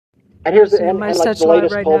And here's and like the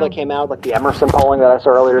latest poll that came out, like the Emerson polling that I saw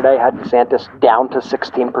earlier today, had DeSantis down to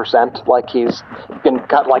 16%. Like he's been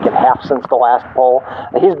cut like in half since the last poll.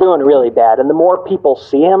 He's doing really bad. And the more people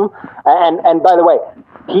see him, and by the way,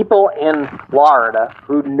 people in Florida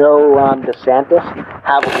who know Ron DeSantis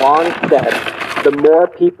have long said the more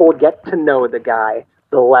people get to know the guy,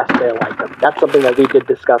 the less they like him. That's something that we did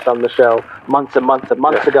discuss on the show months and months and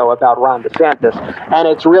months ago about Ron DeSantis, and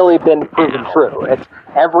it's really been proven true. It's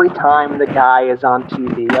every time the guy is on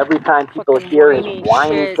TV, every time people hear his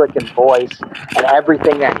whiny freaking voice and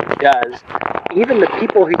everything that he does, even the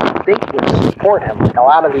people who you think would support him, like a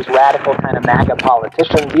lot of these radical kind of MAGA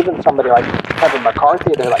politicians, even somebody like Kevin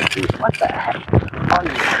McCarthy, they're like, dude, what the heck are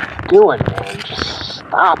you doing, man? Just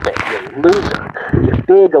stop it, you loser. You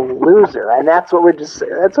big loser. And that's what we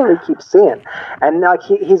keep seeing. And like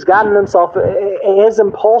he's gotten himself, his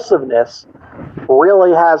impulsiveness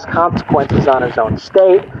really has consequences on his own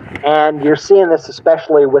state, and you're seeing this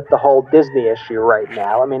especially with the whole Disney issue right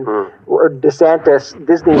now. I mean,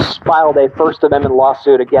 Disney filed a First Amendment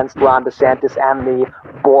lawsuit against Ron DeSantis and the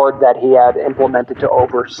board that he had implemented to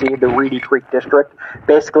oversee the Reedy Creek District,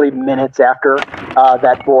 basically minutes after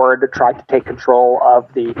that board tried to take control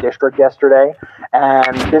of the district yesterday.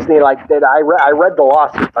 And Disney, I read the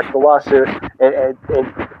lawsuit. Like the lawsuit, it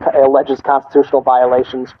alleges constitutional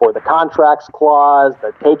violations for the contracts clause,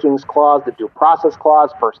 the takings clause, the due process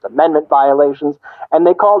clause, First Amendment violations, and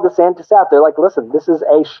they called DeSantis out. They're like, listen, this is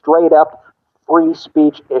a straight up free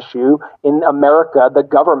speech issue. In America, the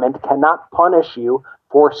government cannot punish you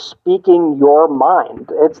for speaking your mind.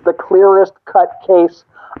 It's the clearest cut case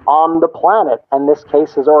on the planet, and this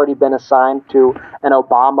case has already been assigned to an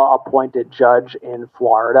Obama-appointed judge in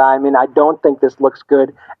Florida. I mean, I don't think this looks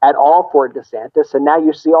good at all for DeSantis, and now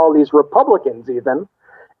you see all these Republicans even,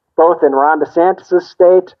 both in Ron DeSantis'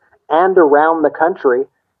 state and around the country,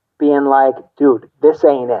 being like, dude, this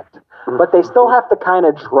ain't it. But they still have to kind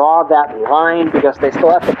of draw that line because they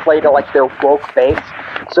still have to play to like their woke base.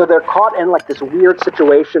 So they're caught in like this weird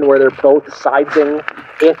situation where they're both siding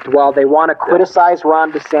it while they want to criticize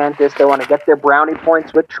Ron DeSantis. They want to get their brownie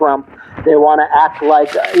points with Trump. They want to act like,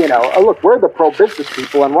 oh, look, we're the pro-business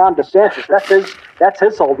people, and Ron DeSantis, that's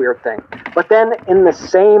his whole weird thing. But then in the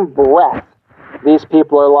same breath, these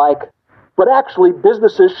people are like, but actually,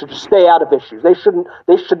 businesses should stay out of issues. They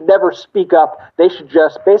should never speak up. They should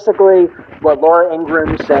just, basically, what Laura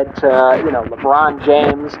Ingraham said to, LeBron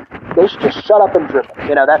James, they should just shut up and dribble.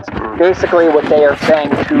 That's basically what they are saying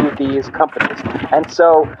to these companies. And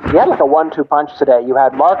so, you had like a 1-2 punch today. You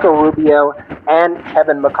had Marco Rubio and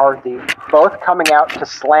Kevin McCarthy both coming out to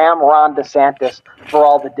slam Ron DeSantis for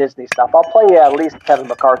all the Disney stuff. I'll play you at least Kevin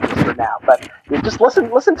McCarthy's for now, but you just listen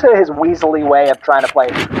to his weaselly way of trying to play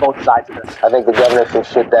both sides of this. I think the governor should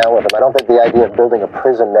sit down with him. I don't think the idea of building a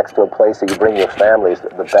prison next to a place that you bring your family is the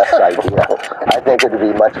best idea. I think it would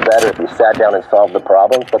be much better if you sat down and solved the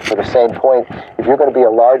problems, but for the same point, if you're going to be a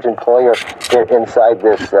large employer inside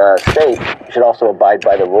this state, you should also abide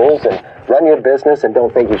by the rules and run your business and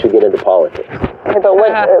don't think you should get into politics. Yeah, but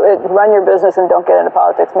run your business and don't get into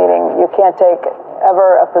politics, meaning you can't take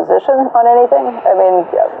ever a position on anything? I mean,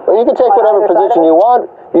 well, you can take whatever position you want.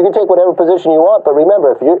 You can take whatever position you want, but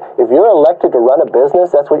remember, if you're elected to run a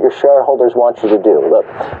business, that's what your shareholders want you to do. Look,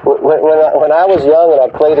 when I was young and I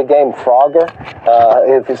played a game Frogger,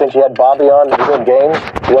 since you had Bobby on doing games,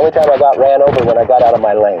 the only time I got ran over when I got out of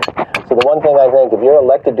my lane. So the one thing I think, if you're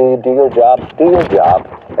elected, do your job,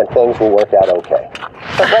 and things will work out okay.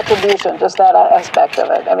 But retribution, just that aspect of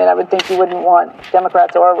it. I mean, I would think you wouldn't want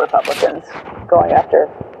Democrats or Republicans going after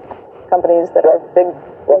companies that are big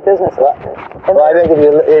businesses. Well, I think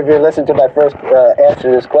if you listen to my first answer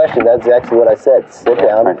to this question, that's actually what I said. Sit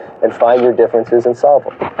down and find your differences and solve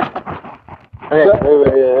them. Okay,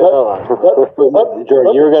 hold on.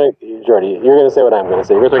 Jordy, you're gonna say what I'm gonna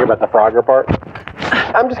say. You're talking about the Frogger part.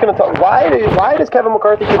 I'm just gonna talk. Why does Kevin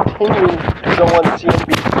McCarthy continue to go on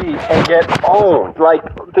CNBC and get owned? Like,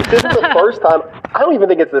 this isn't the first time. I don't even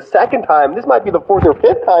think it's the second time. This might be the fourth or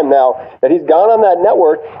fifth time now that he's gone on that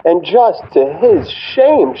network and just, to his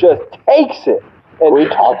shame, just takes it. And we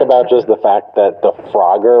talk about just the fact that the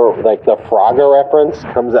Frogger reference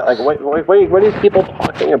comes out. Like, what are these people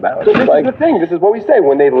talking about? So this is the thing. This is what we say.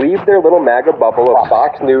 When they leave their little MAGA bubble of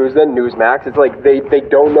Fox News and Newsmax, it's like they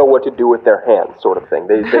don't know what to do with their hands, sort of thing.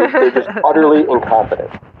 They're just utterly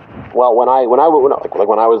incompetent. Well, when I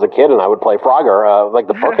was a kid and I would play Frogger,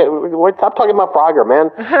 stop talking about Frogger,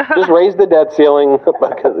 man. Just raise the debt ceiling.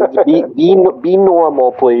 be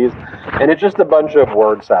normal, please. And it's just a bunch of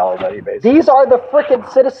word salad that he basically. These are the frickin'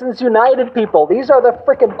 Citizens United people. These are the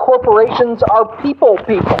frickin' corporations are people.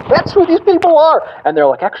 That's who these people are. And they're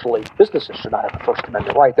like, actually, businesses should not have a First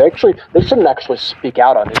Amendment right. They shouldn't actually speak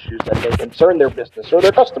out on issues that may concern their business or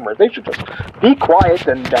their customers. They should just be quiet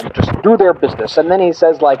and just do their business. And then he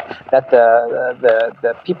says like that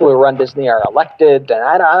the people who run Disney are elected, and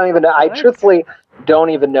I don't even know. I truthfully don't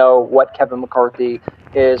even know what Kevin McCarthy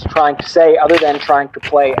is trying to say, other than trying to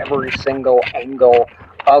play every single angle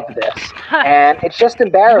of this. And it's just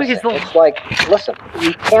embarrassing. It's like, listen,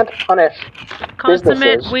 you can't punish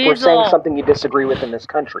businesses for saying something you disagree with in this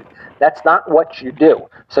country. That's not what you do.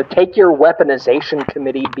 So take your weaponization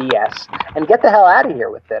committee BS and get the hell out of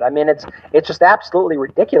here with it. I mean, it's just absolutely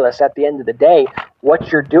ridiculous. At the end of the day,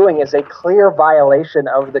 what you're doing is a clear violation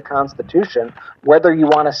of the Constitution, whether you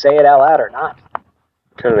want to say it out loud or not.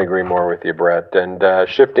 Couldn't agree more with you, Brett. And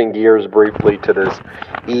shifting gears briefly to this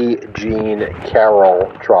E. Jean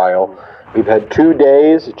Carroll trial, we've had 2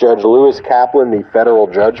 days. Judge Lewis Kaplan, the federal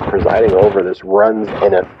judge presiding over this, runs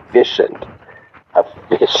an efficient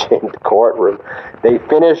courtroom. They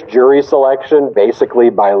finished jury selection basically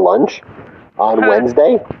by lunch on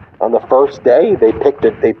Wednesday. On the first day, they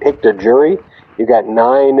picked a jury. You got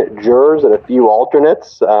 9 jurors and a few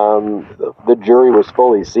alternates. The jury was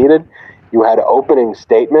fully seated. You had opening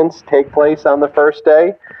statements take place on the first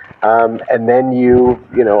day, and then you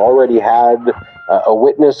already had a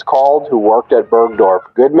witness called who worked at Bergdorf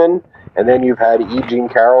Goodman, and then you've had E. Jean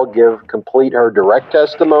Carroll complete her direct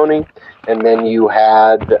testimony, and then you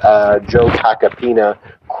had Joe Tacopina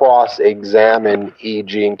cross-examine E.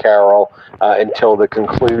 Jean Carroll until the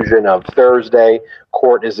conclusion of Thursday.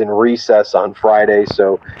 Court is in recess on Friday,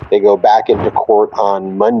 so they go back into court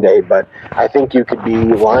on Monday. But I think you could be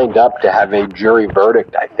lined up to have a jury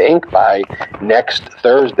verdict, I think, by next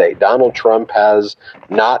Thursday. Donald Trump has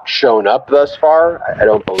not shown up thus far. I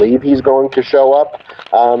don't believe he's going to show up.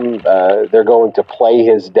 They're going to play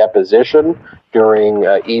his deposition during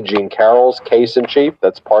E. Jean Carroll's case in chief.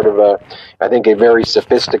 That's part of I think a very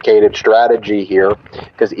sophisticated strategy here,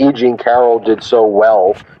 because E. Jean Carroll did so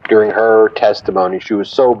well during her testimony. She was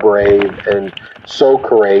so brave and so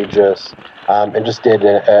courageous, and just did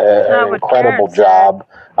an incredible job.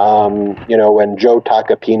 When Joe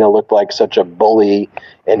Tacopina looked like such a bully,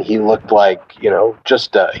 and he looked like, he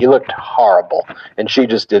looked horrible, and she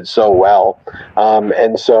just did so well.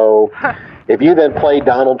 And so if you then play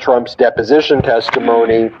Donald Trump's deposition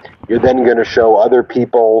testimony, you're then going to show other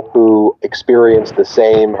people who experienced the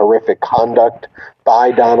same horrific conduct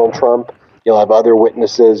by Donald Trump. You'll have other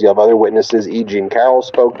witnesses. You'll have other witnesses E. Jean Carroll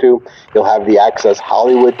spoke to. You'll have the Access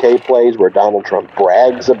Hollywood tape plays where Donald Trump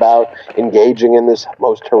brags about engaging in this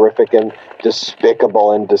most horrific and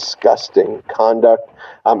despicable and disgusting conduct.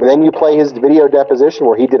 And then you play his video deposition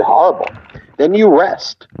where he did horrible. Then you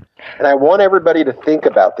rest. And I want everybody to think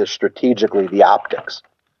about this strategically, the optics.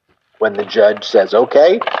 When the judge says,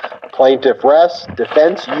 okay, plaintiff rests,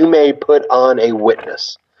 defense, you may put on a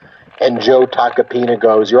witness. And Joe Tacopina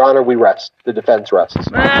goes, Your Honor, we rest. The defense rests.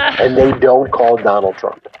 And they don't call Donald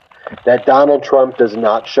Trump. That Donald Trump does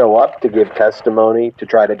not show up to give testimony to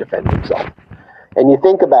try to defend himself. And you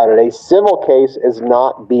think about it, a civil case is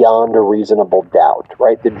not beyond a reasonable doubt,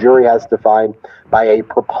 right? The jury has to find by a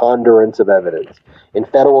preponderance of evidence. In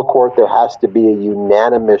federal court, there has to be a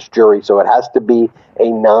unanimous jury, so it has to be a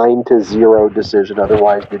 9-0 decision.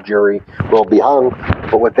 Otherwise, the jury will be hung.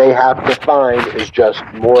 But what they have to find is just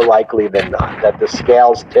more likely than not that the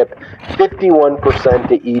scales tip 51%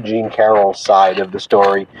 to E. Jean Carroll's side of the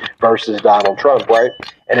story versus Donald Trump, right?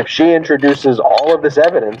 And if she introduces all of this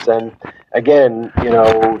evidence, and again,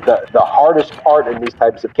 the hardest part in these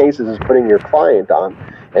types of cases is putting your client on,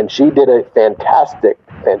 and she did a fantastic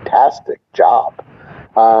job.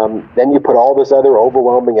 Then you put all this other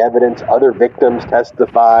overwhelming evidence, other victims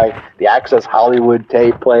testify, the Access Hollywood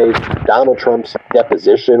tape plays, Donald Trump's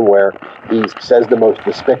deposition where he says the most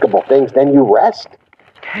despicable things, then you rest.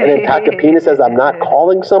 And then Tacopina says, I'm not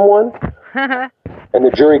calling someone. And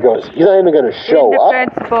the jury goes, he's not even going to show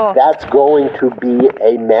up. That's going to be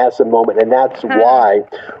a massive moment. And that's why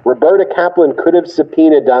Roberta Kaplan could have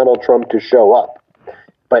subpoenaed Donald Trump to show up.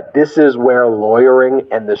 But this is where lawyering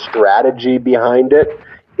and the strategy behind it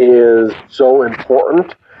is so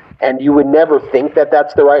important. And you would never think that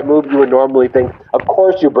that's the right move. You would normally think, of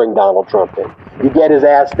course you bring Donald Trump in. You get his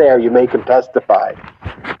ass there. You make him testify.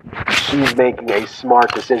 She's making a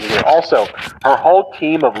smart decision here. Also, her whole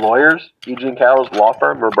team of lawyers, E. Jean Carroll's law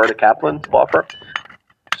firm, Roberta Kaplan's law firm,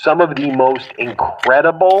 some of the most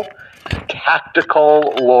incredible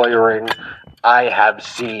tactical lawyering I have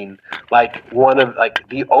seen. Like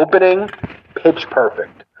the opening, pitch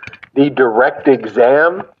perfect. The direct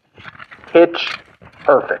exam, pitch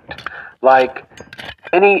perfect. Like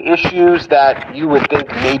any issues that you would think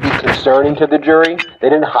may be concerning to the jury, they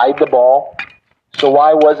didn't hide the ball. So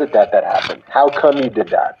why was it that happened? How come you did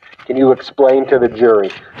that? Can you explain to the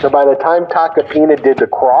jury? So by the time Takapina did the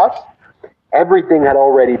cross, everything had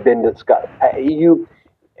already been discussed. As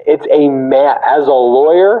a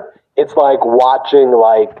lawyer, it's like watching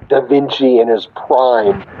like Da Vinci in his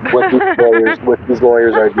prime. What these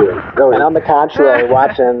lawyers are doing. And on the contrary,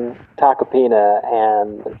 watching Takapina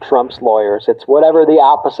and Trump's lawyers, it's whatever the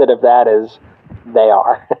opposite of that is, they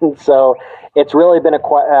are. And so it's really been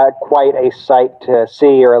quite a sight to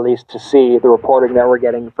see, or at least to see the reporting that we're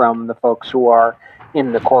getting from the folks who are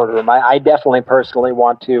in the courtroom. I definitely personally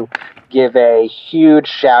want to give a huge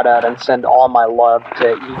shout out and send all my love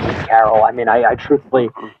to E.G. Carroll. I mean, I truthfully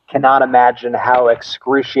cannot imagine how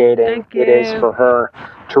excruciating it is for her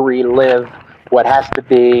to relive what has to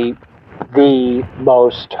be the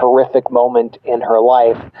most horrific moment in her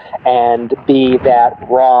life and be that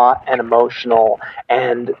raw and emotional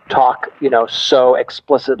and talk, so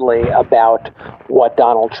explicitly about what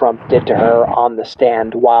Donald Trump did to her on the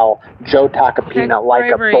stand while Joe Takapina,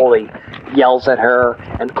 like a bully, yells at her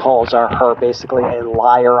and calls her basically a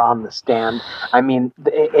liar on the stand. I mean,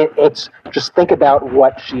 it's just think about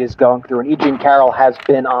what she is going through. And E. Carroll has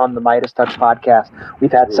been on the Midas Touch podcast.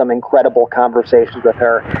 We've had some incredible conversations with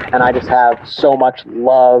her, and I just have so much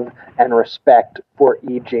love and respect for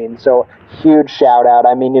E. So huge shout out.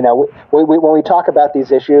 I mean, when we talk about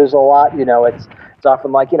these issues a lot, it's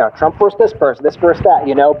often like, Trump versus this person, this versus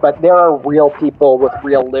that, but there are real people with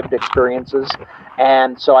real lived experiences.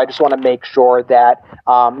 And so I just want to make sure that,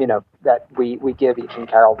 that we give E.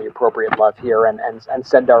 Carroll the appropriate love here and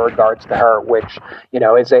send our regards to her, which,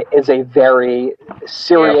 is a very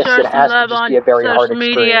serious, it has to just be a very hard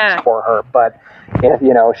experience for her. But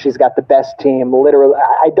if, she's got the best team, literally,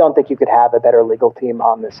 I don't think you could have a better legal team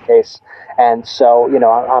on this case. And so,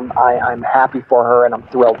 I'm happy for her, and I'm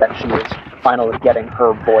thrilled that she is finally getting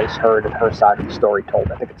her voice heard and her side of the story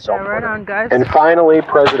told. I think it's so important. Right on, guys. And finally,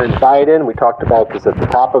 President Biden, we talked about this at the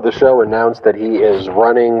top of the show, announced that he is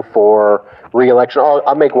running for re-election.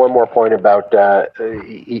 I'll make one more point about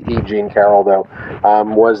E. Jean Carroll, though,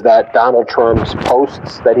 was that Donald Trump's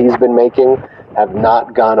posts that he's been making have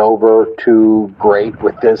not gone over too great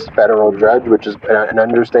with this federal judge, which is an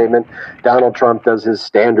understatement. Donald Trump does his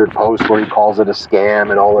standard post where he calls it a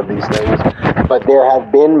scam and all of these things. But there have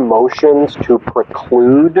been motions to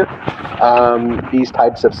preclude these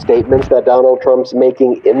types of statements that Donald Trump's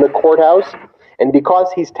making in the courthouse. And because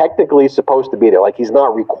he's technically supposed to be there, like he's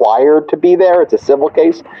not required to be there, it's a civil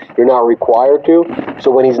case, you're not required to.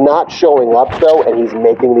 So when he's not showing up, though, and he's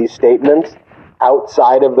making these statements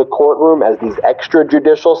outside of the courtroom as these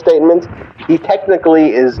extrajudicial statements, he technically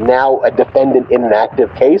is now a defendant in an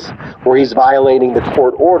active case where he's violating the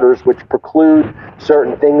court orders which preclude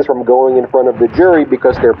certain things from going in front of the jury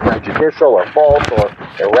because they're prejudicial or false or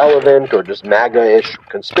irrelevant or just MAGA-ish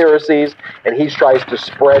conspiracies, and he tries to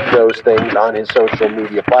spread those things on his social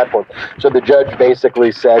media platform. So the judge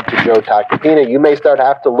basically said to Joe Takapina, you may start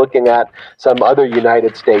have to looking at some other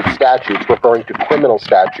United States statutes, referring to criminal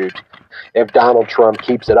statutes, if Donald Trump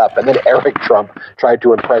keeps it up. And then Eric Trump tried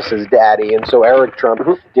to impress his daddy, and so Eric Trump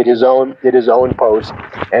did his own post,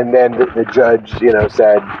 and then the judge,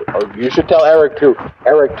 said, oh, you should tell Eric too.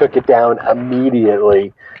 Eric took it down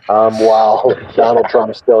immediately, while Donald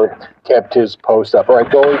Trump still kept his post up. All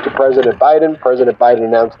right, going to President Biden. President Biden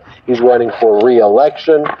announced he's running for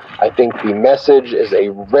re-election. I think the message is a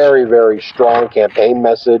very, very strong campaign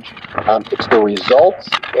message. It's the results,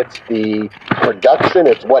 it's the production,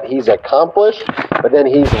 it's what he's accomplished, but then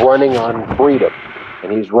he's running on freedom.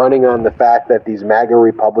 And he's running on the fact that these MAGA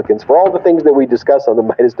Republicans, for all the things that we discuss on the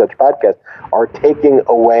Midas Touch podcast, are taking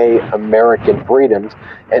away American freedoms.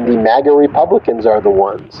 And the MAGA Republicans are the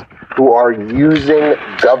ones who are using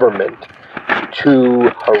government to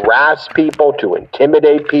harass people, to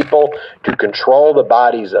intimidate people, to control the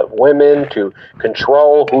bodies of women, to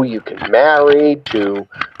control who you can marry, to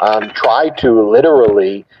try to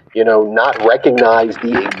literally, not recognize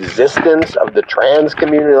the existence of the trans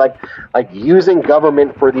community, like using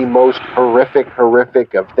government for the most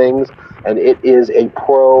horrific of things. And it is a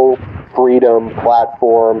pro-freedom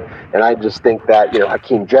platform. And I just think that,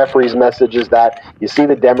 Hakeem Jeffries' message is that. You see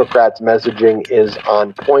the Democrats' messaging is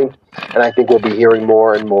on point. And I think we'll be hearing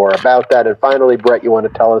more and more about that. And finally, Brett, you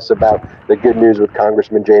want to tell us about the good news with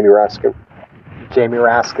Congressman Jamie Raskin? Jamie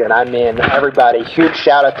Raskin. I mean, everybody, huge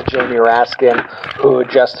shout out to Jamie Raskin, who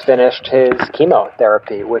just finished his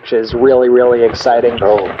chemotherapy, which is really, really exciting.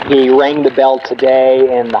 He rang the bell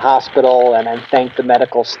today in the hospital and thanked the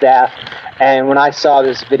medical staff. And when I saw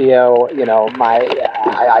this video, you know,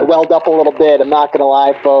 I welled up a little bit. I'm not going to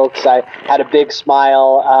lie, folks. I had a big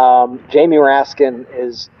smile. Jamie Raskin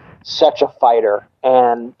is such a fighter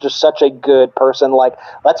and just such a good person. Like,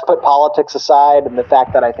 let's put politics aside and the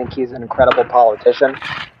fact that I think he's an incredible politician.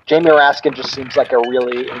 Jamie Raskin just seems like a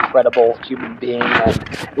really incredible human being,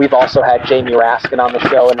 and we've also had Jamie Raskin on the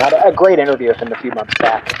show and had a great interview with him a few months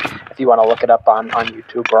back. If you want to look it up on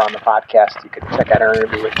YouTube or on the podcast, you can check out our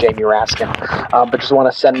interview with Jamie Raskin. But just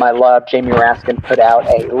want to send my love. Jamie Raskin put out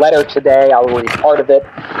a letter today. I'll read part of it.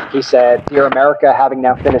 He said, "Dear America, having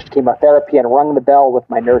now finished chemotherapy and rung the bell with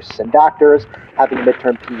my nurses and doctors, having a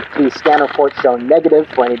midterm PET scan report showing negative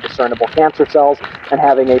for any discernible cancer cells, and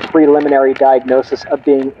having a preliminary diagnosis of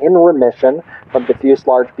being in remission from diffuse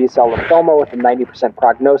large B-cell lymphoma with a 90%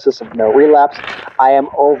 prognosis of no relapse, I am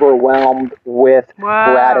overwhelmed with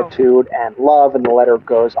gratitude and love," and the letter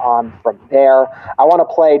goes on from there. I want to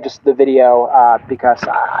play just the video because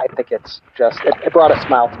I think it's just, it brought a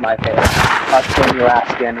smile to my face. Jamie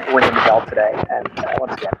Raskin ringing the bell today, and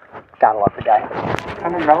once again, gotta love the guy.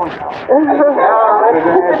 Kind of melancholy.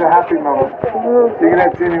 It's a happy moment. You're gonna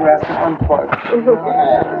have Jamie Raskin unplugged.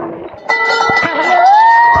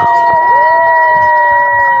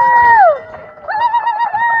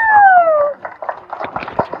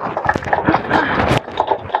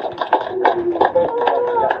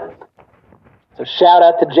 So shout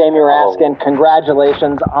out to Jamie Raskin.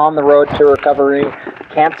 Congratulations on the road to recovery.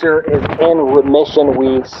 Cancer is in remission.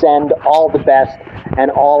 We send all the best and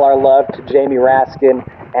all our love to Jamie Raskin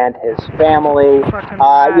and his family.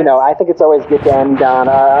 You know, I think it's always good to end on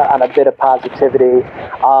a bit of positivity.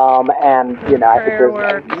 And, you know, I think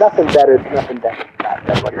there's nothing better than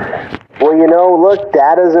what you're saying. Well, you know, look,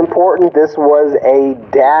 data is important. This was a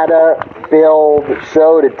data-filled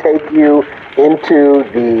show to take you into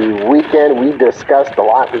the weekend. We discussed a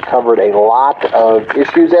lot. We covered a lot of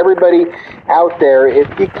issues. Everybody out there,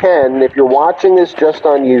 if you can, if you're watching this just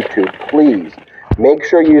on YouTube, please make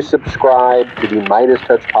sure you subscribe to the Midas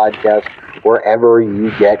Touch podcast wherever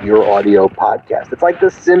you get your audio podcast. It's like the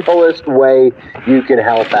simplest way you can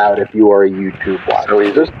help out if you are a YouTube watcher.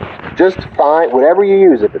 Just find whatever you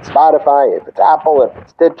use. If it's Spotify, if it's Apple, if it's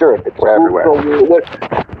Stitcher, if it's Google,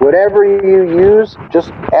 whatever you use,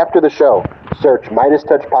 just after the show, search Midas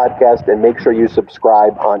Touch Podcast and make sure you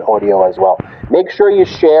subscribe on audio as well. Make sure you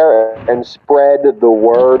share and spread the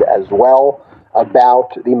word as well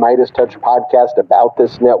about the Midas Touch podcast, about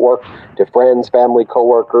this network, to friends, family,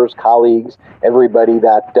 coworkers, colleagues, everybody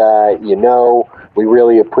that you know. We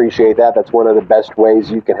really appreciate that. That's one of the best ways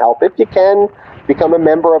you can help. If you can, become a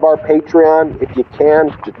member of our Patreon. If you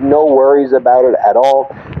can, no worries about it at all.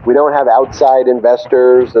 We don't have outside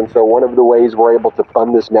investors, and so one of the ways we're able to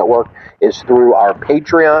fund this network is through our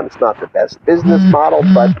Patreon. It's not the best business model,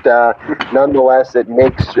 but nonetheless, it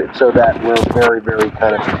makes it so that we're very, very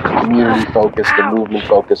kind of community-focused and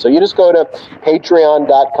movement-focused. So you just go to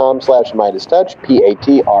patreon.com/MidasTouch,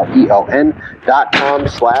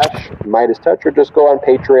 patreon.com/MidasTouch, or just go on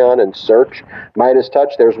Patreon and search Midas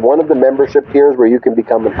Touch. There's one of the membership tiers where you can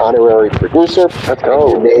become an honorary producer. Let's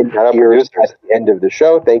go. Name here at the end of the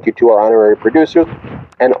show. Thank you to our honorary producers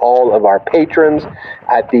and all of our patrons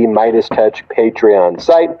at the Midas Touch Patreon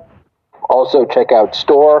site. Also, check out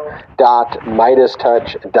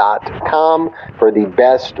store.midastouch.com for the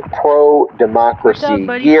best pro-democracy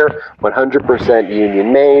gear. 100%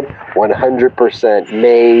 union made, 100%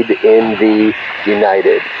 made in the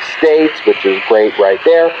United States, which is great right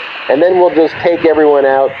there. And then we'll just take everyone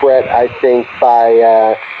out, Brett, I think,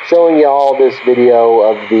 by showing you all this video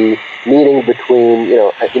of the meeting between,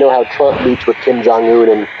 you know how Trump meets with Kim Jong-un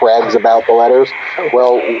and brags about the letters?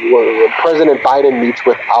 Well, President Biden meets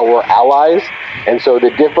with our allies, and so the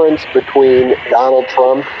difference between Donald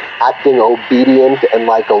Trump acting obedient and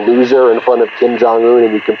like a loser in front of Kim Jong-un,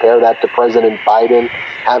 and you compare that to President Biden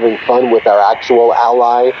having fun with our actual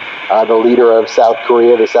ally, the leader of South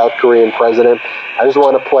Korea, the South Korean president. I just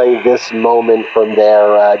want to play this moment from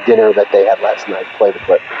their dinner that they had last night. Play the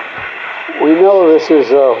clip. We know this is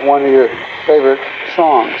one of your favorite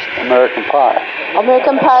songs, American Pie.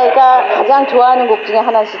 American Pie가 가장 좋아하는 곡 중에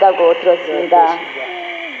하나시다고 들었습니다.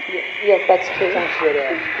 Yes, that's true.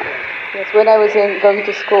 Yes, when I was going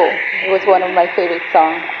to school, it was one of my favorite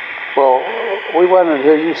songs. Well, we wanted to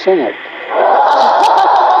hear you sing it.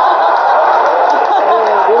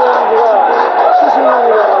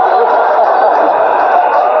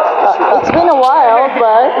 It's been a while,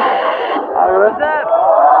 but What's up?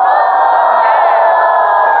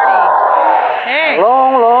 Yeah. Hey. A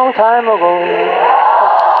long, long time ago,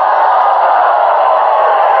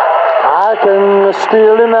 I can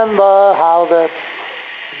still remember how that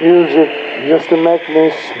music used to make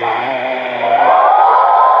me smile.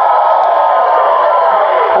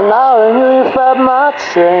 And now I knew if I'd not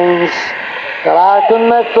changed, that I could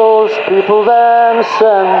make those people dance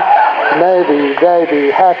and maybe they'd be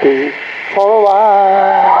happy for a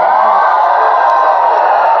while.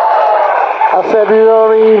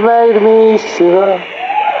 February made me shiver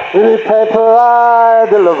with the paper I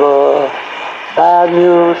deliver. Bad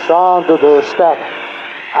news on the doorstep.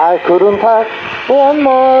 I couldn't take one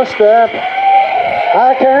more step.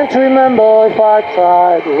 I can't remember if I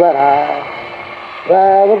tried when I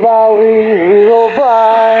read about the go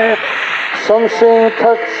by. Something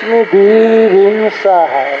touched me deep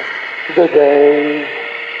inside the day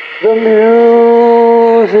the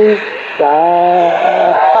music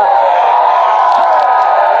died.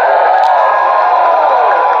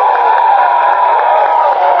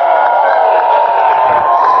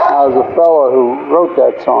 There was a fellow who wrote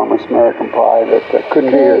that song, Miss American Pie, that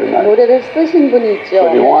couldn't be here tonight. 노래를 쓰신 분이 있죠.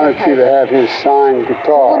 But he wanted you to have his signed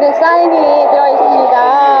guitar. 그분의 사인이 되어 있습니다.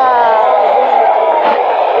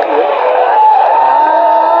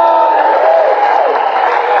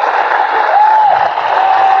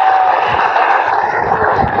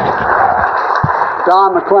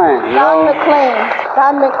 Don McLean. Don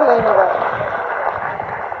McLean.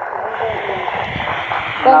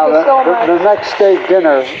 Thank Now, you so much. The next state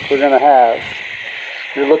dinner we're going to have,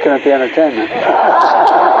 you're looking at the entertainment.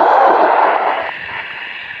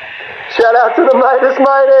 Shout out to the Midas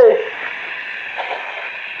Mighty!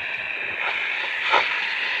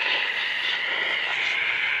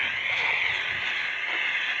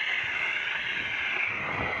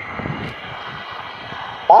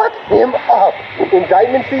 Lock him up!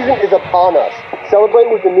 Indictment season is upon us.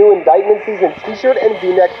 Celebrate with the new Indictment Season t-shirt and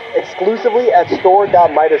v-neck exclusively at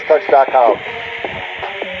store.midastouch.com.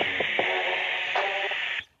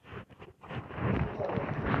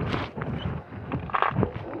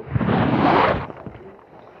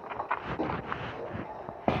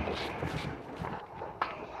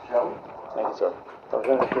 Thank you, sir.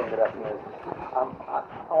 Good afternoon.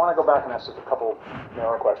 I want to go back and ask just a couple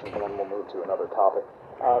more questions, and then we'll move to another topic.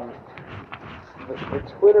 The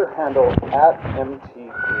Twitter handle @MTG,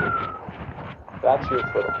 that's your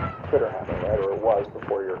Twitter handle, right? Or it was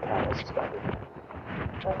before your account was suspended?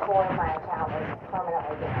 Before my account was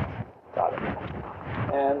permanently banned. Got it.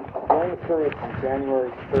 And during the period from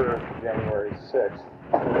January 3rd to January 6th,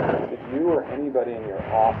 did you or anybody in your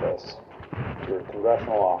office, your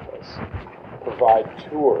congressional office, provide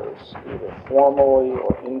tours, either formally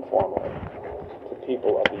or informally, to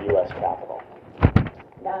people at the U.S. Capitol?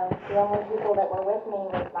 No, the only people that were with me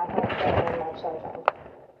was my husband and my children.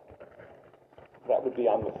 That would be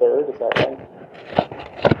on the 3rd, is that right?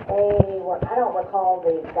 They were, I don't recall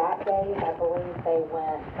the exact date. I believe they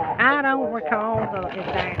went back to I don't Georgia. recall the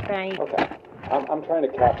exact date. Okay. I'm trying to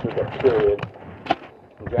capture the period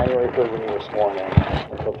from January 3rd when you were sworn in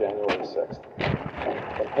until January 6th.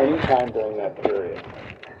 At any time during that period,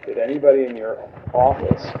 did anybody in your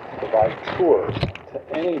office provide tours to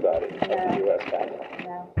anybody at the U.S. Capitol?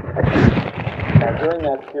 No. Now, during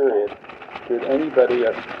that period, did anybody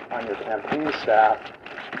on your campaign staff,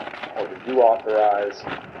 or did you authorize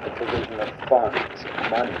the provision of funds,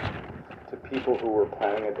 money, to people who were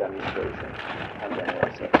planning a demonstration on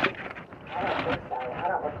January 6th? I don't think so. I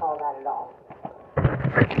don't recall that at all.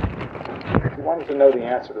 If you wanted to know the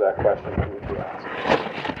answer to that question, who would you ask?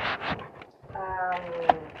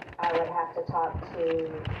 I would have to talk to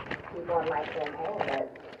people in my campaign, but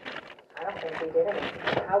I don't think we did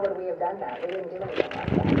anything. How would we have done that? We didn't do anything like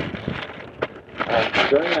that.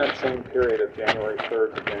 During that same period of January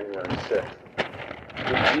 3rd to January 6th,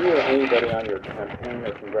 did you or anybody on your campaign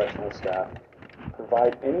or congressional staff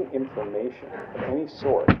provide any information of any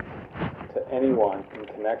sort to anyone in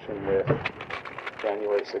connection with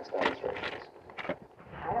January 6th demonstrations?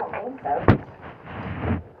 I don't think so.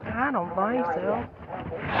 I don't think so.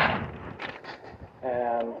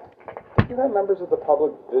 And did you have members of the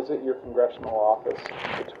public visit your congressional office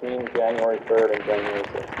between January 3rd and January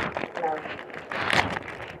 6th? No.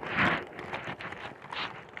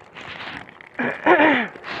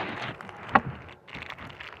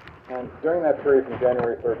 And during that period from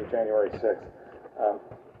January 3rd to January 6th,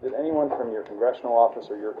 did anyone from your congressional office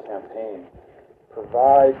or your campaign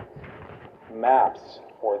provide maps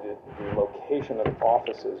or the location of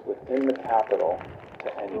offices within the Capitol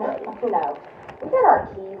to anybody? No. We got our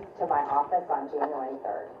keys to my office on January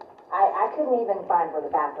 3rd. I couldn't even find where the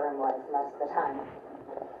bathroom was most of the time.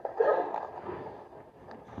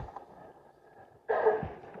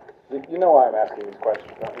 You know why I'm asking these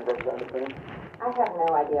questions, don't you, Representative Green? I have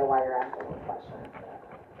no idea why you're asking these questions.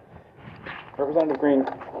 Representative Green,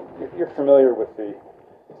 you're familiar with the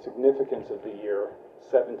significance of the year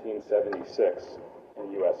 1776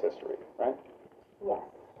 in U.S. history, right? Yes.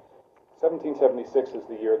 1776 is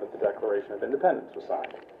the year that the Declaration of Independence was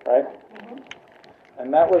signed, right? Mm-hmm.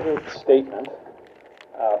 And that was a statement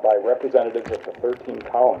by representatives of the 13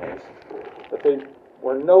 colonies that they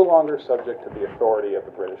were no longer subject to the authority of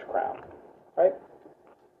the British Crown, right?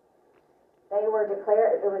 They were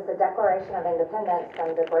declared, it was the Declaration of Independence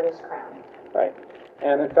from the British Crown. Right.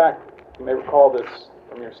 And in fact, you may recall this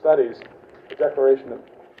from your studies, the Declaration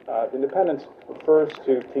of Independence refers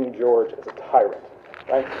to King George as a tyrant,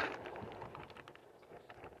 right?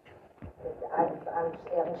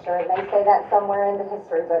 I'm sure they say that somewhere in the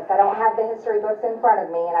history books. I don't have the history books in front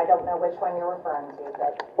of me, and I don't know which one you're referring to.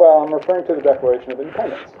 But well, I'm referring to the Declaration of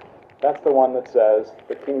Independence. That's the one that says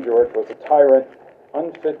that King George was a tyrant,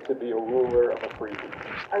 unfit to be a ruler of a free people.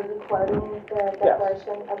 Are you quoting the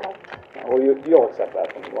Declaration? Yes. Okay. Well, you'll accept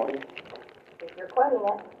that from me, won't you? If you're quoting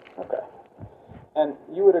it. Okay. And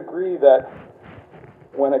you would agree that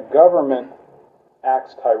when a government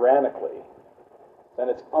acts tyrannically, then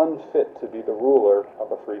it's unfit to be the ruler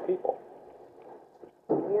of a free people.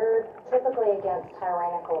 We're typically against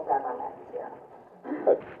tyrannical governments here.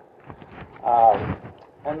 Good.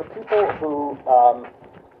 And the people who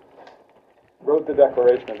wrote the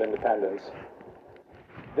Declaration of Independence,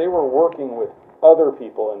 they were working with other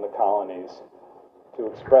people in the colonies to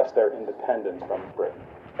express their independence from Britain,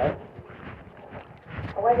 right?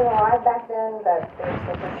 I wasn't alive back then, but there's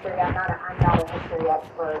the history. I'm not a history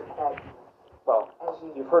expert, but well,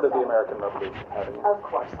 you've heard of the American Revolution, haven't you? Of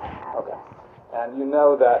course I have. Okay. And you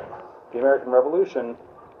know that the American Revolution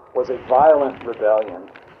was a violent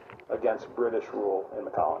rebellion against British rule in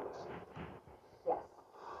the colonies. Yes.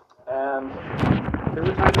 And there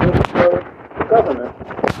was a government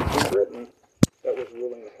in Britain that was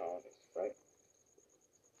ruling the colonies, right?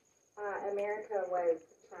 America was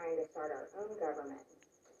trying to start our own government.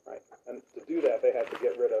 Right. And to do that, they had to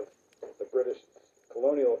get rid of the British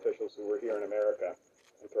colonial officials who were here in America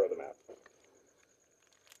and throw them out.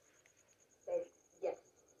 Yes.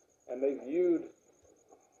 And they viewed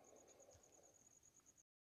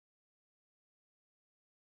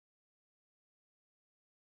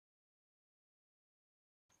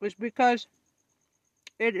was because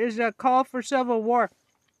it is a call for civil war.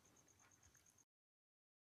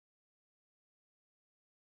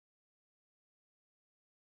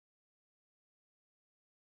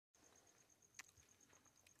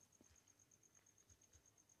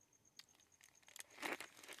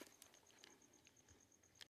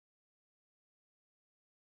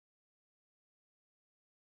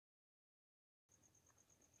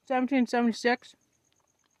 (1776).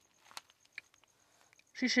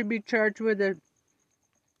 She should be charged with it.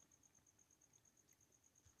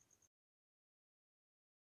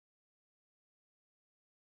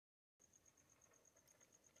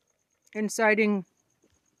 Inciting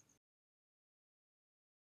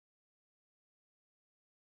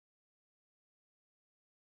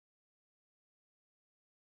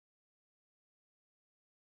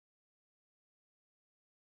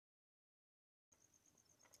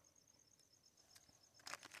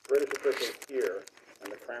British officials here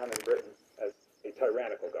and the Crown in Britain as a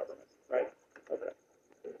tyrannical government, right? Okay.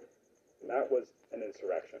 And that was an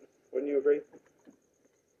insurrection. Wouldn't you agree?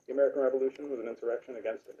 The American Revolution was an insurrection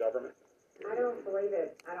against the government? I don't believe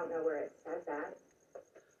it. I don't know where it says that.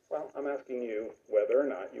 Well, I'm asking you whether or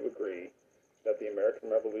not you agree that the American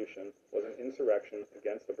Revolution was an insurrection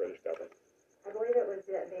against the British government. I believe it was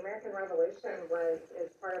the American Revolution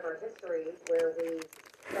is part of our history where we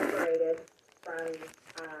separated from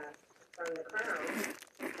the Crown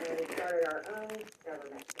and started our own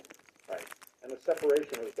government. Right. And the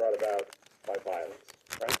separation was brought about by violence,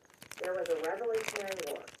 right? There was a Revolutionary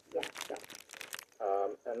War. Yes.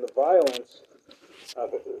 And the violence,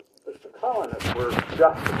 the colonists were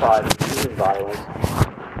justified in using violence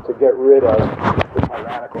to get rid of the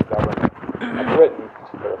tyrannical government of Britain,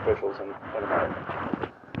 their officials in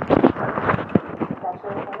America. That's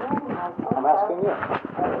your opinion? I'm asking you.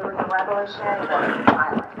 It was a Revolutionary War.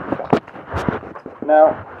 Violence. Now,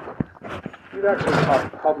 you've actually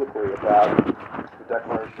talked publicly about the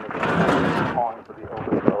Declaration of Independence calling for the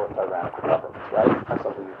overthrow of tyrannical governments, right? That's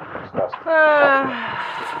something you've discussed.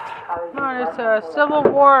 It's a civil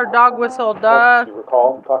war, dog whistle, duh. Do you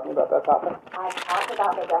recall talking about that topic? I talked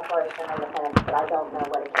about the Declaration of Independence, but I don't know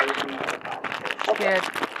what occasion it was. Shit.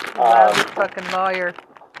 Lousy fucking lawyer.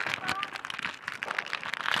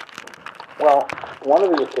 Well, one of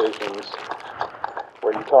the occasions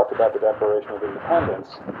where you talked about the Declaration of Independence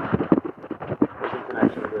was in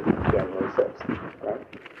connection with January 6th, right?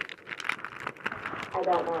 I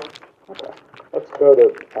don't know. Okay. Let's go to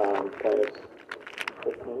plaintiff's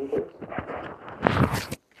 15, please.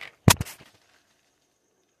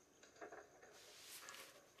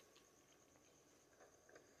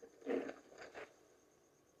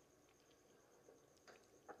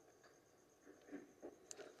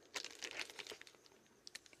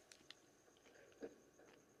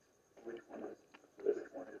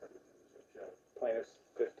 Plaintiff's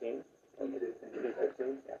 15?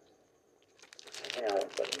 15? Yes. Hang on one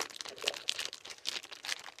second.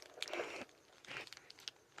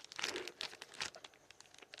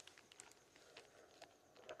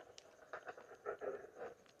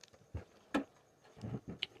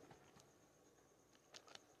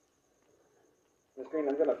 Ms. Green,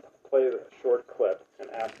 I'm going to play a short clip and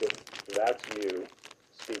ask if that's you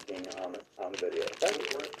speaking on the video. Okay?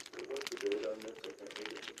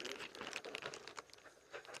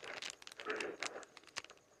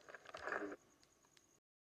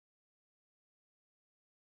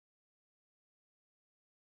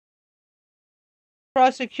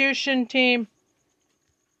 Prosecution team.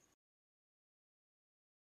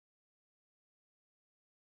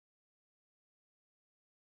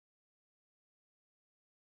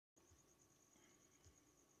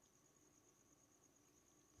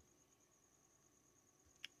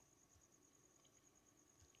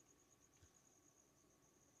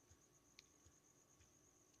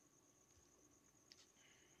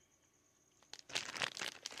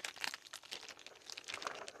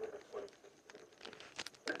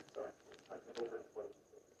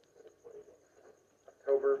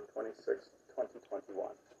 October 26, 2021.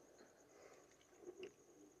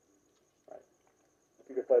 Right. If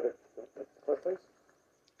you could play the clip, please.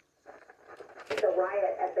 It's a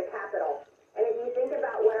riot at the Capitol. And if you think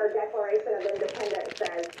about what our Declaration of Independence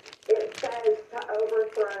says, it says to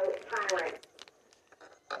overthrow tyrants.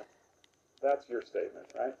 That's your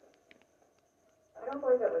statement, right? I don't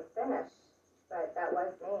believe it was finished, but that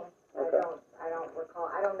was me. Okay. I don't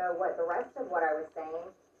recall. I don't know what the rest of what I was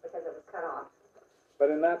saying because it was cut off. But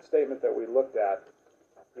in that statement that we looked at,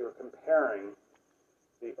 you were comparing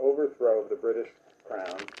the overthrow of the British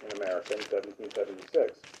Crown in America in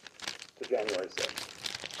 1776 to January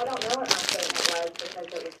 6th. I don't know what my statement was because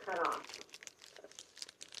it was cut off.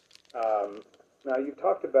 Now, you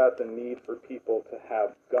talked about the need for people to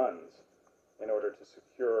have guns in order to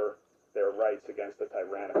secure their rights against a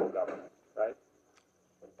tyrannical government, right?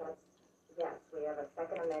 Yes, we have a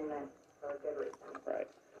Second Amendment for a good reason. Right.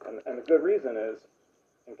 And the good reason is,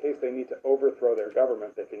 in case they need to overthrow their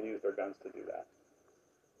government, they can use their guns to do that.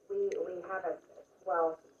 We have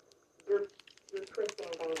well, you're twisting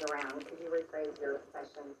things around. Could you rephrase your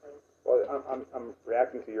question, please? Well, I'm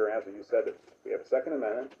reacting to your answer. You said that we have a Second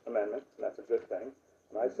Amendment, and that's a good thing.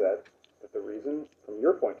 And I said that the reason, from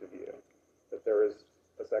your point of view, that there is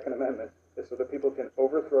a Second Amendment is so that people can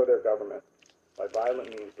overthrow their government by violent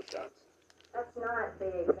means with guns. That's not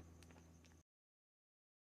the exact.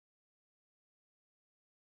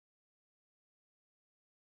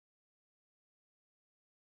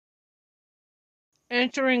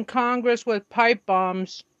 Entering Congress with pipe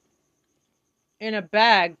bombs in a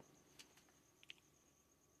bag.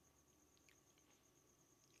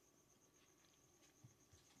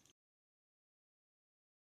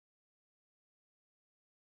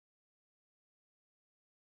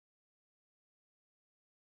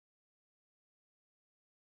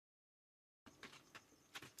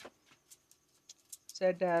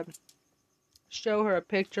 Said, show her a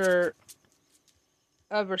picture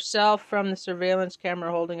of herself from the surveillance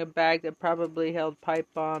camera holding a bag that probably held pipe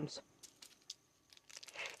bombs.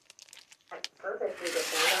 Purpose, we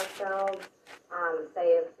defend ourselves. Say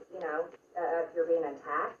if you're being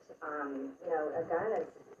attacked, a gun is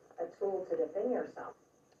a tool to defend yourself.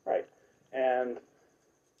 Right.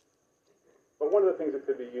 But one of the things it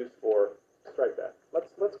could be used for, strike that.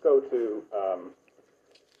 Let's go to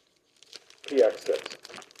PX6.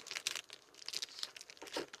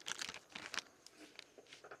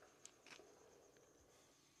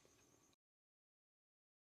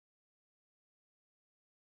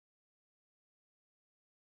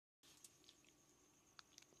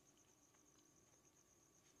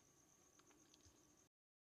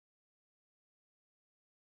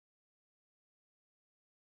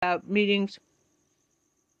 Meetings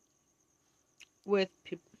with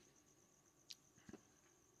people.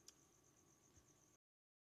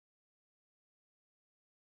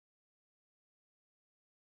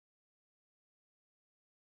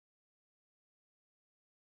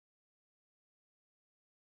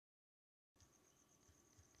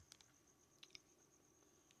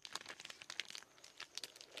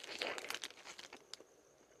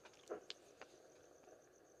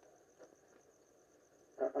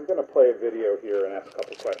 I'm going to play a video here and ask a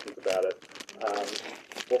couple questions about it.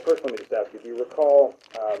 Well, first let me just ask you, do you recall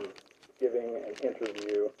giving an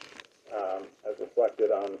interview as reflected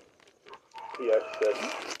on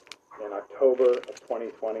PX6 in October of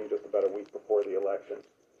 2020, just about a week before the election,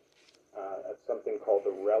 at something called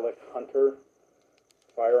the Relic Hunter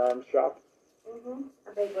Firearms Shop? Mm-hmm.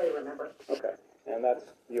 I vaguely remember. Okay, and that's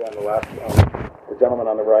you on the left. The gentleman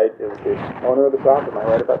on the right is the owner of the shop, am I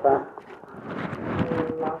right about that?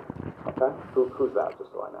 No. Okay, who's that,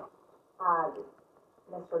 just so I know?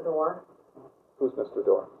 Mr. Dorr. Who's Mr.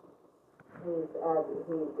 Dorr? He's a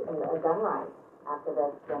gun rights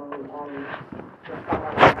activist and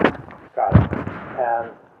Got it.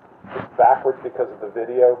 And it's backwards because of the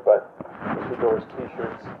video, but Mr. Dorr's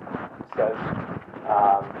t-shirt says,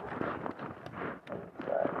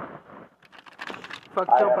 Fuck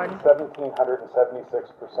I Joe am Biden.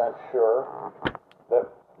 1,776% sure that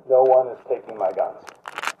no one is taking my guns.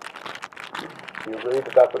 Do you agree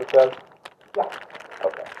that that's what it says? Yeah.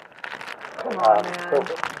 Okay. Come on, man. So,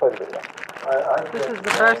 play the video. This is the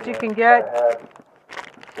best you can get.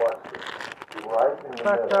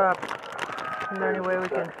 Fucked up. Is there any way we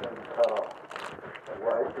can...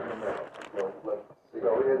 Right in the middle. So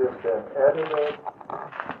it has been edited,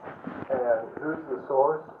 and who's the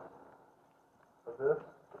source of this?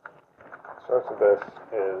 The source of this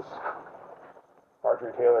is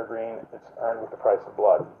Marjorie Taylor Greene. It's Earned with the Price of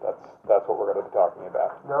Blood. That's what we're going to be talking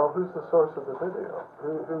about. No, who's the source of the video?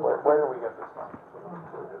 Where do we get this from?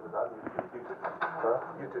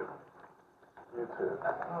 YouTube. YouTube.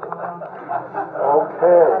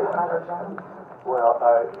 Okay. Well, I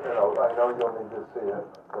know you'll need to see it,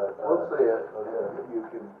 but We'll see it. Okay. You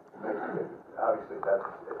can make it. Obviously, it's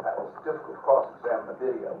difficult to cross-examine the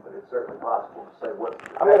video, but it's certainly possible to say what.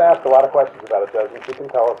 I'm going to ask a lot of questions about it, Desmond. You can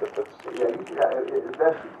tell us if it's... Yeah, as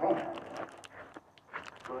best you can.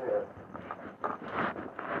 Go ahead.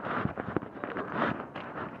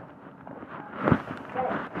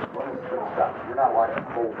 You're not like a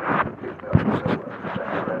cold.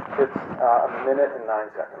 It's a minute and 9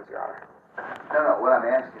 seconds, Your Honor. No, what I'm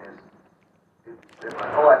asking is,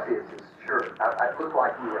 all I see is his shirt. It looked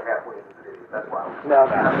like we were halfway into the video. That's why I was... No,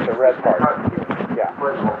 the red part. Yeah.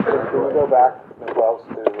 Can we go back, Ms. Wells,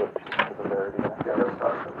 to the very beginning? Yeah, let's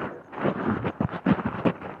start from here.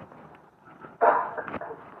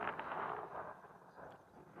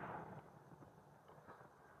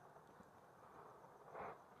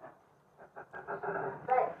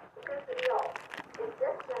 But here's the deal. If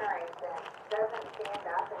this generation doesn't stand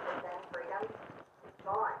up and defend freedom, it's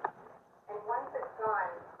gone. And once it's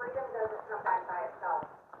gone, freedom doesn't come back by itself.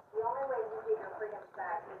 The only way you get your freedoms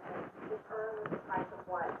back is to earn the price of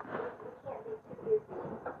blood. We can't be too busy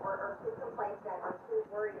or too complacent or too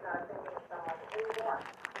worried about offending someone anymore.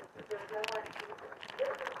 There's no more excuses.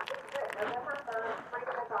 This is it. November 3rd,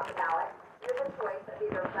 freedom is on the ballot. You have a choice of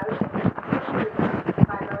either voting for freedom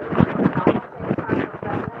by voting for Donald J. Trump for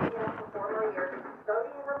president for 4 more years,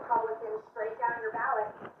 voting Republican straight down your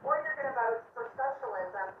ballot, or you're going to vote for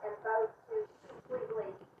socialism and vote to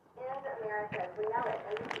completely end America as we know it.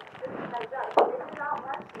 And this is no joke. They do not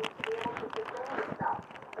want you to be able to defend yourself.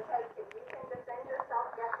 Because if you can defend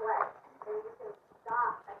yourself, guess what? Then you can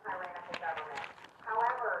stop a tyrannical government.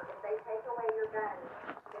 However, if they take away your guns,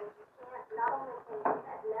 then you can't, not only can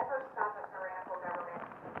you never stop a tyrannical government,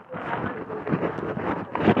 you never even defend yourself.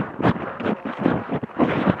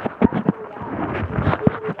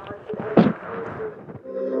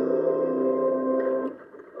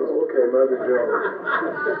 Okay, Mother Jones.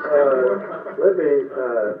 Let me,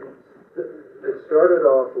 it started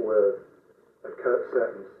off with a cut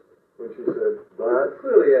sentence when she said, but.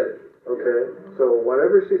 Clearly edited. Okay, so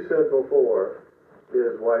whatever she said before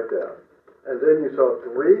is wiped out. And then you saw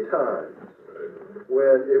 3 times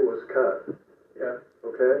when it was cut. Yeah.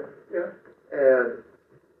 Okay? Yeah. And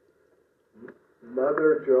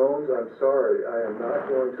Mother Jones, I'm sorry, I am not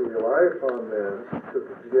going to rely upon them to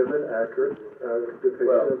give an accurate depiction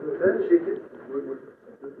of the then she can,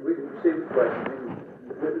 we can receive the question,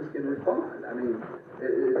 the witness can respond. I mean,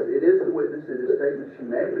 it is the witness, it is a statement she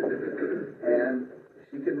made, and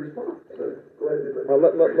she can respond. So, go ahead. Well,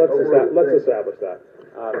 let's establish that.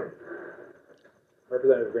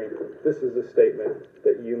 Representative Green, this is a statement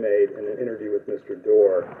that you made in an interview with Mr.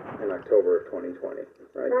 Dorr in October of 2020,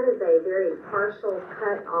 right? That is a very partial,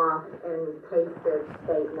 cut off and pasted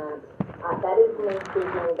statement. That is me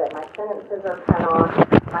speaking, but my sentences are cut off.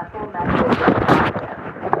 My full message is not there.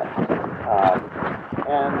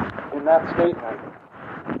 And in that statement,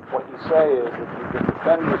 what you say is if you can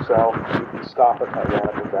defend yourself, you can stop a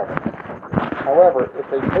tyrannical government. However, if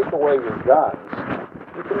they take away your guns,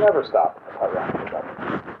 you can never stop a tyrannical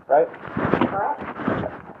government. right? Correct?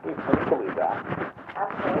 We can believe that.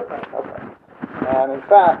 Absolutely. Okay. And in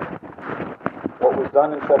fact, what was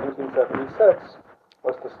done in 1776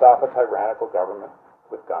 was to stop a tyrannical government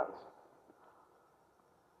with guns.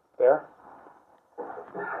 Fair?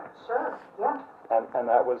 Sure, yeah. And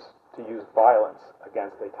that was to use violence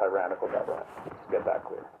against a tyrannical government. Let's get that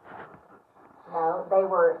clear. No, they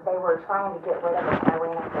were trying to get rid of a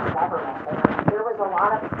tyrannical government. There was a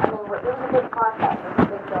lot of, I mean, it was a big process. There was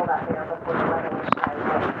a big build up there before the Revolutionary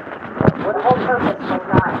War. The whole purpose was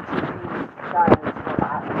not to use guns for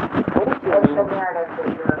violence. It's the narrative that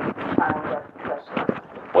you're trying to push here.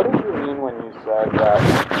 What did you mean when you said that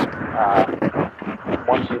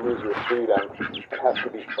once you lose your freedom, it has to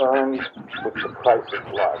be earned with the price of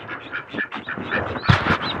blood?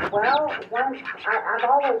 Well, I've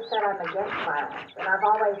always said I'm against violence, and I've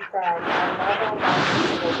always said I never want to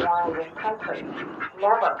see a war in this country.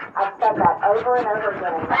 Never. I've said that over and over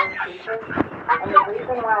again in many speeches, and the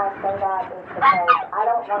reason why I say that is because I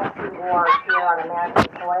don't want to see war here on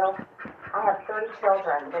American soil. I have 3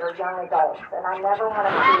 children that are young adults, and I never want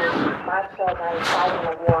to see my children fighting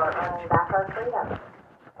a war earning back our freedom.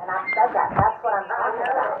 And I've said that. That's what I'm talking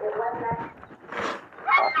about. It wasn't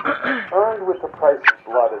Earned with the price of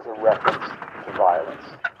blood is a reference to violence,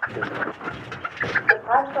 isn't it? The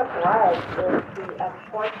price of blood is the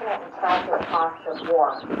unfortunate and tragic cost of war.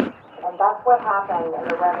 And that's what happened in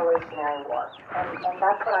the Revolutionary War. And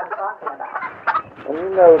that's what I'm talking about. And you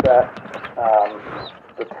know that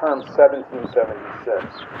the term 1776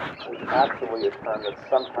 is actually a term that's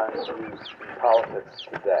sometimes used in politics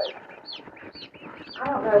today. I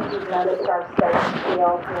don't know if you've noticed our state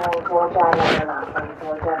seal here in Georgia. I know you're not from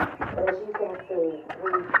Georgia. But as you can see, we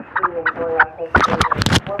enjoy our history.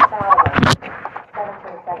 We're proud of it.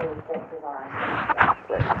 1776 is on our state.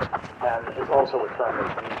 Great. And it's also a term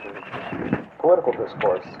that's used in political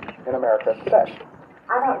discourse in America today.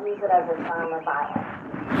 I don't use it as a term of violence.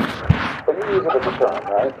 But you use it as a term,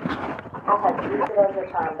 right? I have used it as a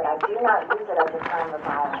term, but I do not use it as a term of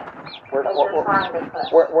violence. You're trying to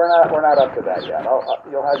push. We're not up to that yet.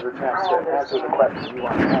 You'll have your chance to answer the question you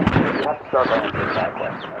want to answer. You have to start by answering that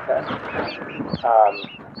question, okay?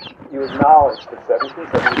 You acknowledge that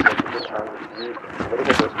 1776 is a term that's used in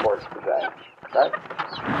political discourse today, right?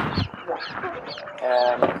 Yes.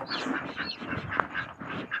 And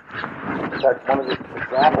in fact, one of the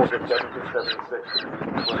examples of 1776 in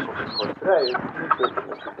political discourse today is the T-shirt that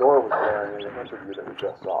Mr. Dorr was wearing in the interview that we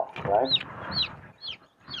just saw, right?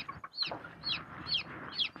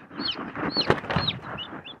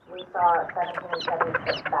 We saw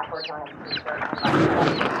 1776 backwards on his T-shirt.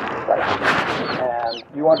 Right. And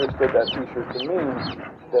you understood that T-shirt to mean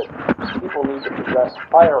that people need to possess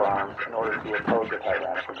firearms in order to oppose a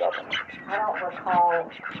tyrannical government. I don't recall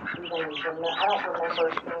I don't remember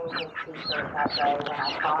seeing his T-shirt that day when I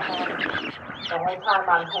saw him. The only time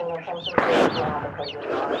I'm paying attention to it now because you're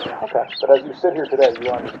talking. Okay, but as you sit here today, you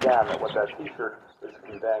understand that what that T-shirt is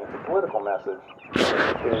conveying as a political message is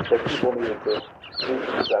that people need to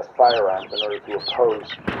possess firearms in order to oppose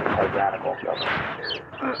a tyrannical government.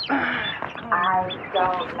 I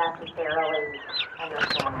don't necessarily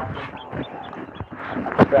understand what you're saying.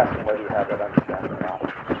 I'm just asking whether you have that understanding or not.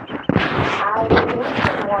 I think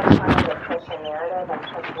you're more trying to push a narrative and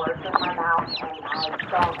put words in my mouth, and I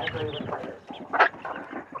don't agree with what you're saying.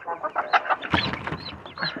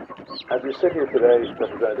 As you sit here today,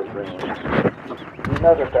 Representative Green, you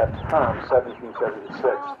know that term, 1776,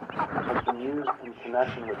 has been used in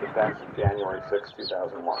connection with events of January 6,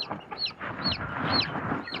 2001.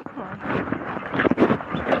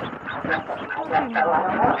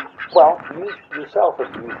 Well, you yourself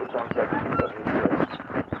have used the term 1776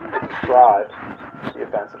 to describe the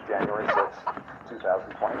events of January 6,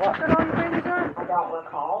 2021. I don't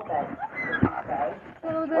recall, but okay.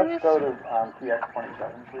 Let's go to TX27,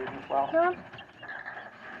 please, as well.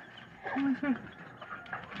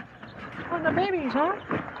 Oh, the babies, huh?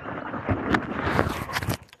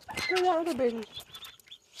 Where are the other babies?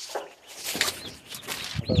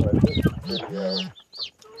 By the way, this video,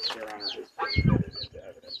 Your Honor, has been admitted into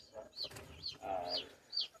evidence.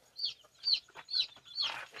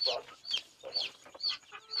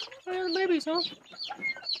 Where are the babies, huh?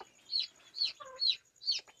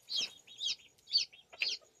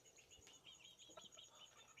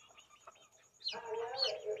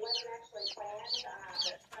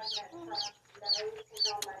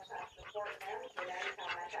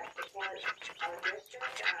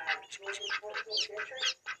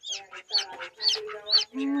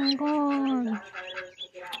 Oh my God.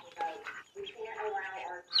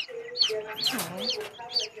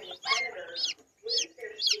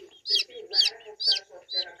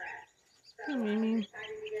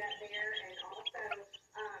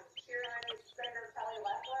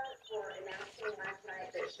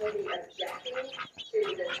 will be objecting to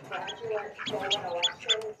this fraudulent stolen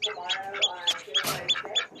election tomorrow on January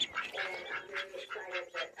 6th. And I'm very excited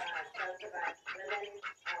that both of us, women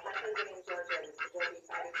representing Georgians, will be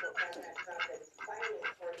fighting for President Trump and fighting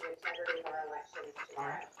for the integrity of our elections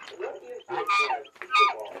tomorrow. What is your plan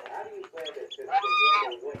tomorrow? How do you plan to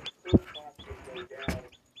handle what could possibly go down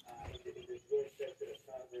in the joint session of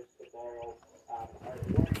Congress tomorrow?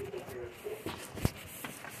 What are you prepared for?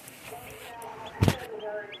 Well, I'll echo the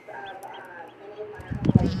words of many of my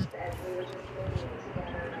colleagues as we were just meeting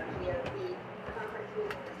together in our GOP conference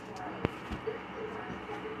meeting this morning. This is our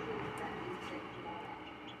 1776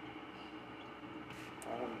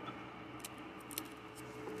 moment.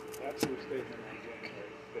 That's your statement on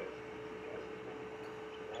January 5th.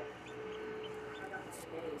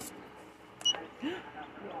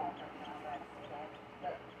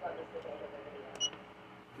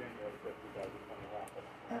 January 5th, 2021.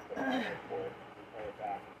 Play it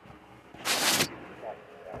back.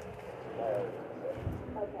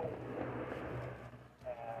 Okay.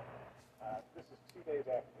 And this is 2 days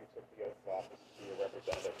after you took the oath of office to be a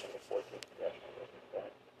representative from the 14th Congressional District,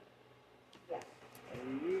 right? Yes. And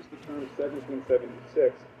you used the term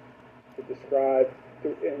 1776 to describe,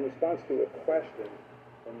 in response to a question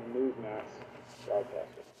from the Newsmax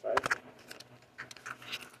broadcaster, right?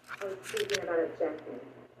 I was speaking about objecting.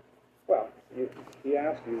 Well, he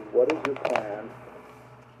asked you, what is your plan?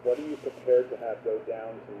 What are you prepared to have go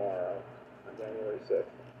down tomorrow on January 6th?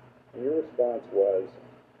 And your response was,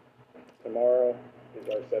 tomorrow is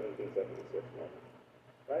our 1776 moment,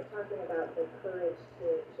 right? Talking about the courage to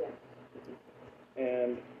object.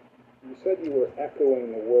 And you said you were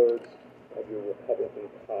echoing the words of your Republican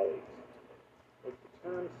colleagues. Was the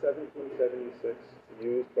term 1776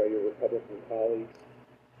 used by your Republican colleagues?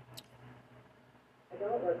 I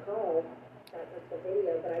don't recall. That was the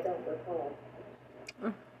video, but I don't recall.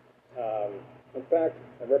 In fact,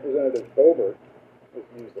 Representative Boebert has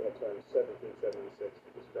used the term 1776 to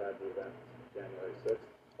describe the event January 6th.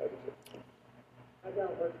 I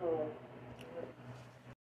don't recall.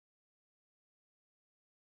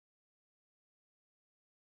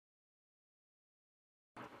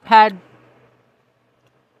 Had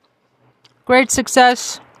great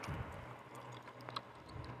success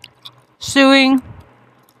suing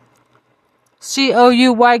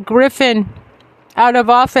Couy Griffin out of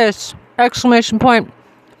office! Exclamation point.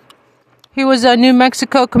 He was a New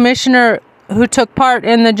Mexico commissioner who took part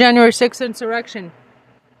in the January 6th insurrection.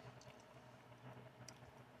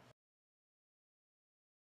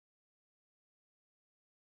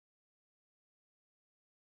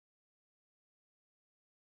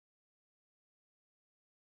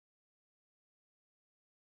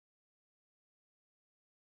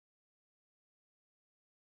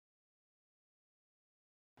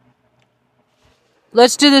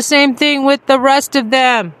 Let's do the same thing with the rest of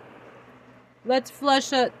them. Let's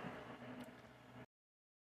flush it.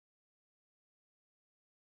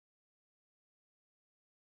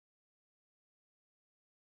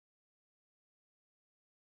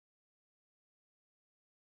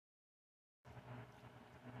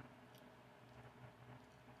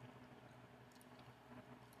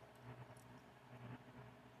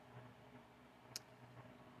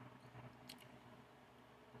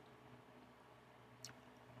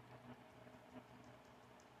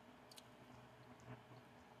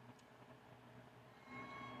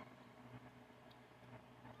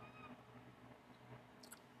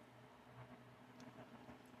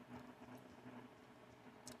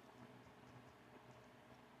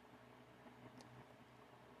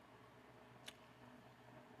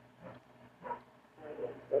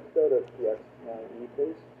 Let's go to PX9E,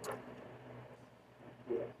 please.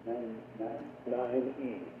 Yes, 9E.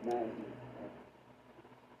 9E.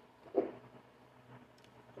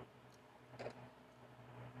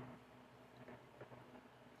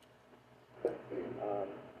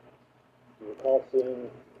 You recall seeing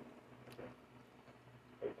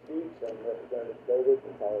a tweet from Representative Boebert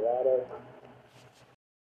from Colorado.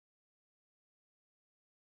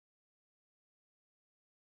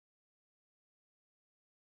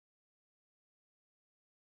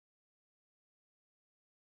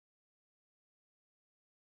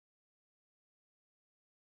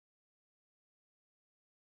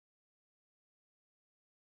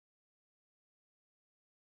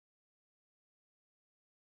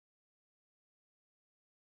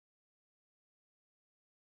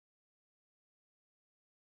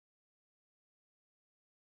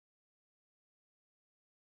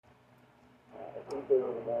 At 8:30 in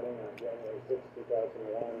the morning on January 6,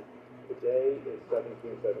 2001. Today is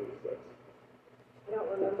 1776. I don't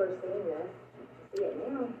remember seeing this. I see it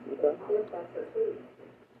now. Okay. See if that's her tweet.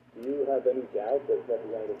 have any doubt that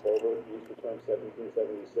Representative Bober used the term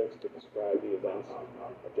 1776 to describe the events of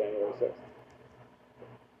January 6th?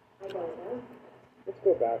 I don't know. Let's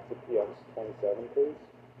go back to PX 27, please.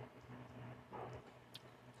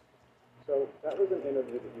 So that was an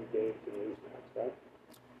interview that you gave to Newsmax, right?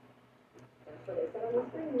 That's what it said on the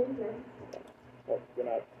screen, Newsmax. Well, you're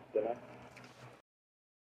not denying.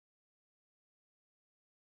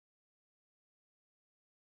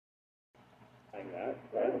 That,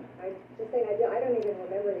 right? I'm just saying, I don't even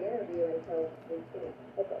remember the interview until we see.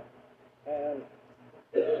 Okay. And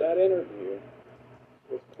that interview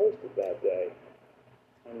was posted that day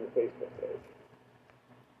on your Facebook page.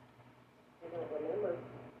 I don't remember.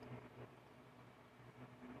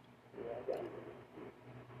 Yeah, okay.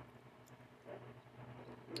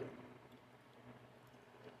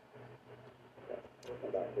 We'll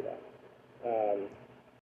come back to that.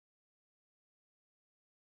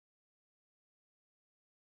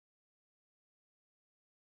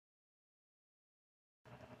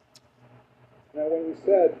 Now, when you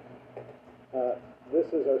said, this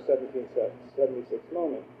is our 1776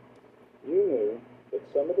 moment, you knew that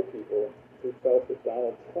some of the people who felt that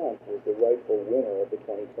Donald Trump was the rightful winner of the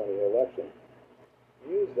 2020 election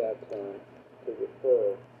used that term to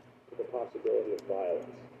refer to the possibility of violence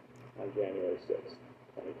on January 6th,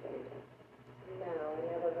 2021. No, I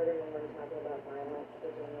never heard anyone talking about violence for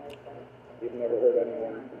January 6th. You've never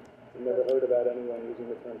heard about anyone using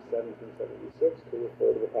the term 1776 to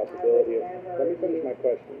refer to the possibility of... Let me finish my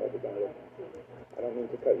question, Representative. I don't mean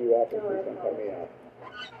to cut you off and please don't cut me off.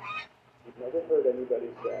 You've never heard anybody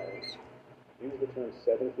say, use the term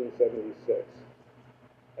 1776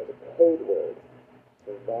 as a code word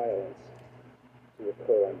for violence to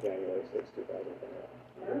occur on January 6, 2021.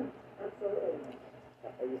 No, absolutely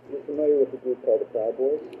not. Are you familiar with a group called the Proud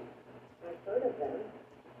Boys? I've heard of them.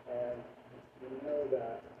 And you know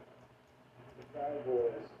that the Proud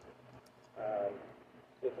Boys,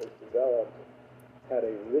 it has developed, had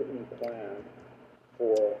a written plan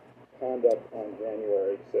for conduct on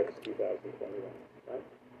January 6, 2021, right?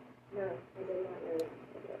 No, I did not know that.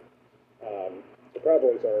 Okay. The Proud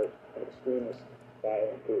Boys are an extremist,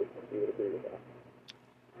 violent group, if you would agree with that.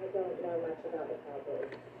 I don't know much about the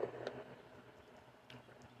Cowboys.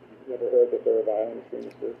 You've never heard that they're a violent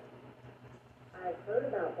extremist group? I've heard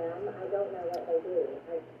about them. I don't know what they do.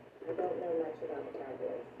 I don't know much about the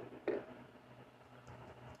Cowboys.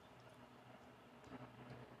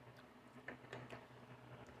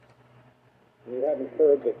 You haven't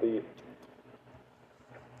heard that the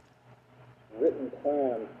written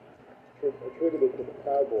plan attributed to the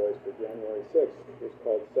Cowboys for January 6th was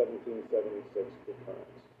called 1776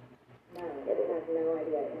 Returns. No, I have no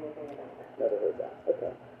idea anything about that. Never heard that.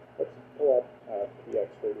 Okay. Let's pull up PX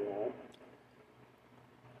 39.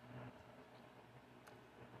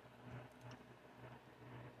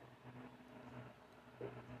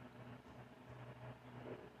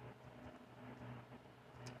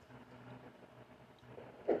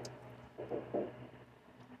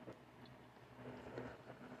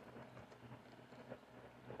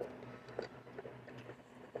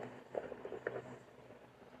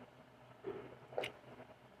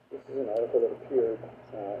 This is an article that appeared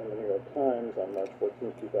in the New York Times on March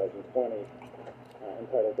 14, 2020,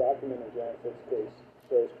 entitled Document in Jan 6 Case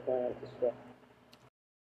Shows Plan to Strike.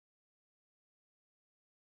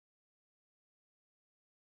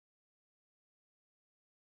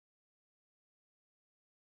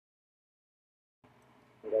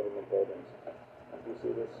 Government buildings. Do you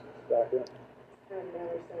see this document? I've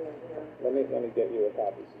never seen it, no. Let me get you a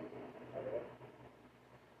copy. Okay.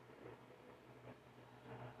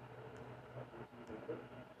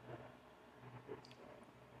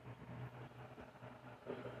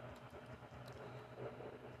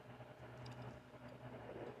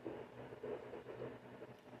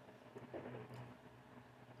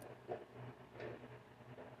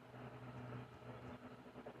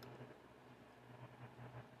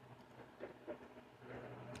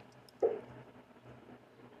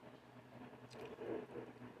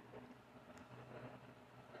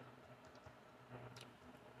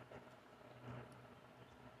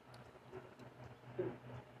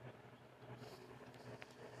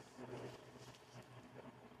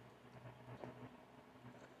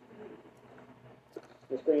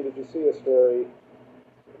 Ms. Green, did you see a story in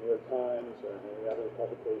the New York Times or any other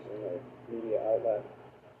publication or media outlet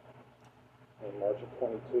in March of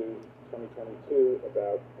 2022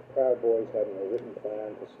 about the Proud Boys having a written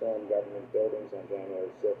plan to storm government buildings on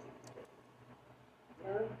January 6th?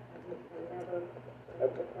 No,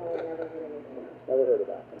 I've never heard anything. Never heard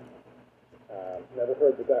of that. Never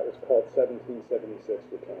heard that that was called 1776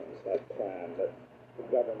 Returns, that plan that the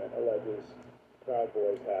government alleges Proud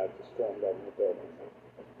Boys had to storm government buildings?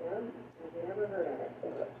 No, I've never heard of it.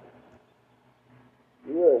 Okay.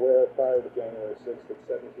 You were aware prior to January 6th that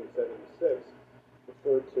 1776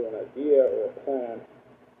 referred to an idea or a plan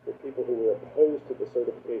for people who were opposed to the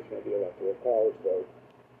certification of the Electoral College vote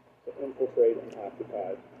to infiltrate and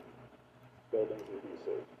occupy buildings in D.C.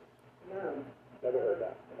 No. Never heard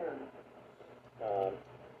that? No.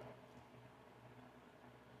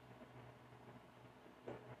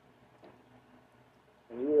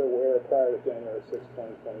 And you were aware prior to January 6,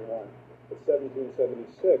 2021, that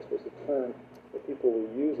 1776 was the term that people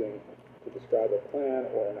were using to describe a plan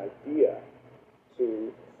or an idea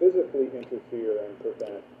to physically interfere and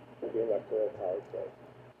prevent the Electoral College vote?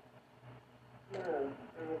 No,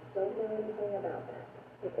 I don't know anything about that.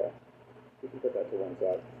 Okay. We can put that to one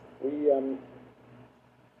side. We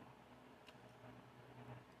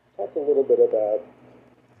talked a little bit about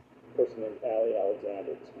a person named Allie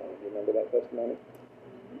Alexander this morning. Do you remember that testimony?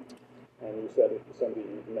 Mm-hmm. And you said it was somebody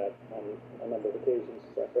you've met on a number of occasions.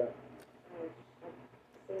 Is that fair? I've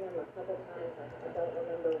seen him a couple times. I don't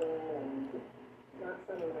remember when, and not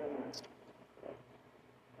someone I know.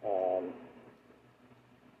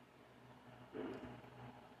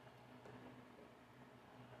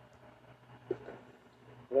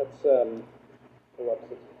 Let's pull up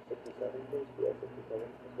 67, please. We have 67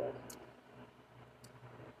 as well.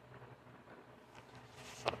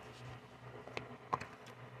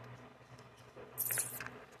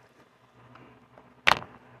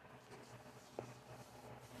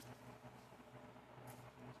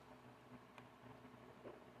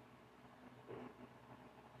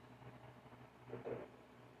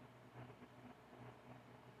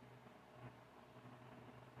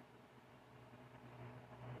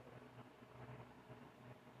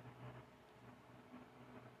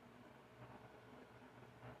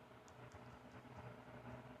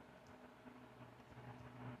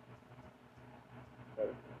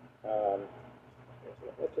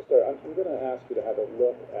 Let's just start. I'm going to ask you to have a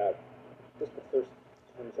look at just the first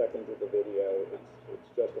 10 seconds of the video. It's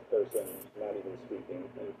just a person not even speaking,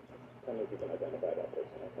 and tell me if you can identify that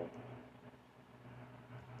person, okay?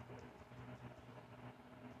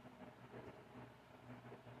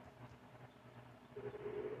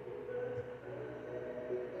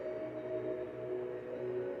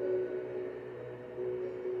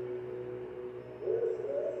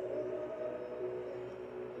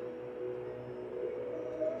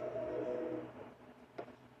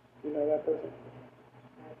 You know that person?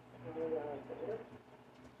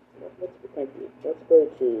 Thank you. Let's go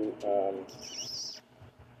to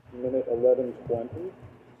minute 11:20.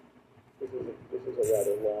 This is a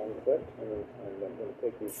rather long clip, and I'm going to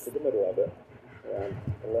take you to the middle of it, around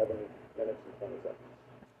 11 minutes and 20 seconds.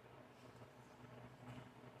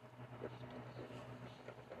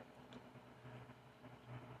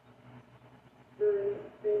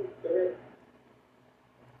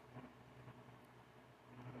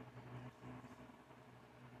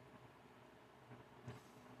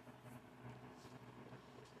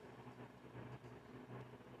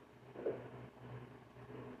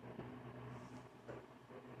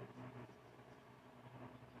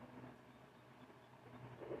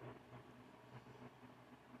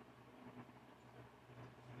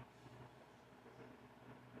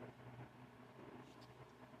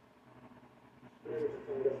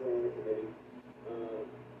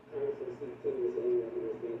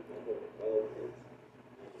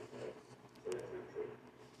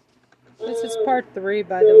 This is part 3,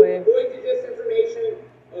 by the way. Avoid the disinformation,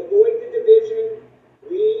 avoid the division.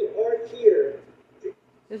 We are here.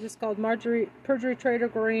 This is called Perjury, Traitor,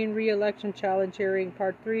 Green, Re-Election Challenge Hearing,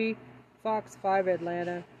 Part 3, Fox 5,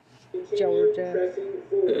 Atlanta, Georgia. Pressing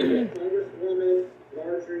forward. Congresswoman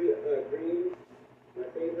Marjorie Green, my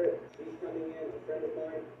favorite. She's coming in. A friend of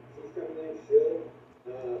mine. She's coming in. She'll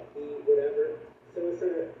be whatever. Someone's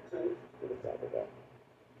trying to tell me.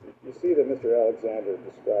 You see that Mr. Alexander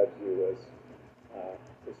describes you as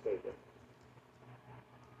his favorite,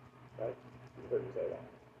 right? You heard him say that.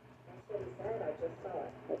 That's what he said. I just saw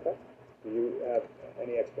it. Okay. Do you have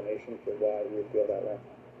any explanation for why you would feel that way?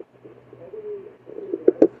 Maybe he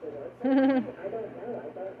knows the work. I don't know.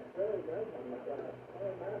 I don't really know him that well. I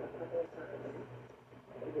only met him a couple of times.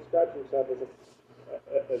 He describes himself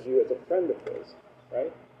as you as a friend of his,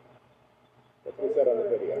 right? That's what he said on the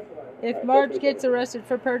video. If Marge gets arrested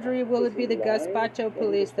for perjury, will it be the Gazpacho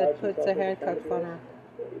police that puts the handcuffs on her?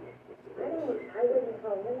 I wouldn't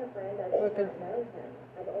call him a friend. I do not know him.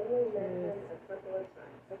 I've only met him a couple of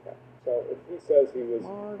times. Okay. So if he says he was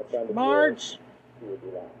a friend of yours, he would be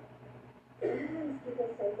lying. Sometimes people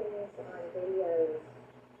say things on videos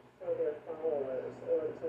for their followers or to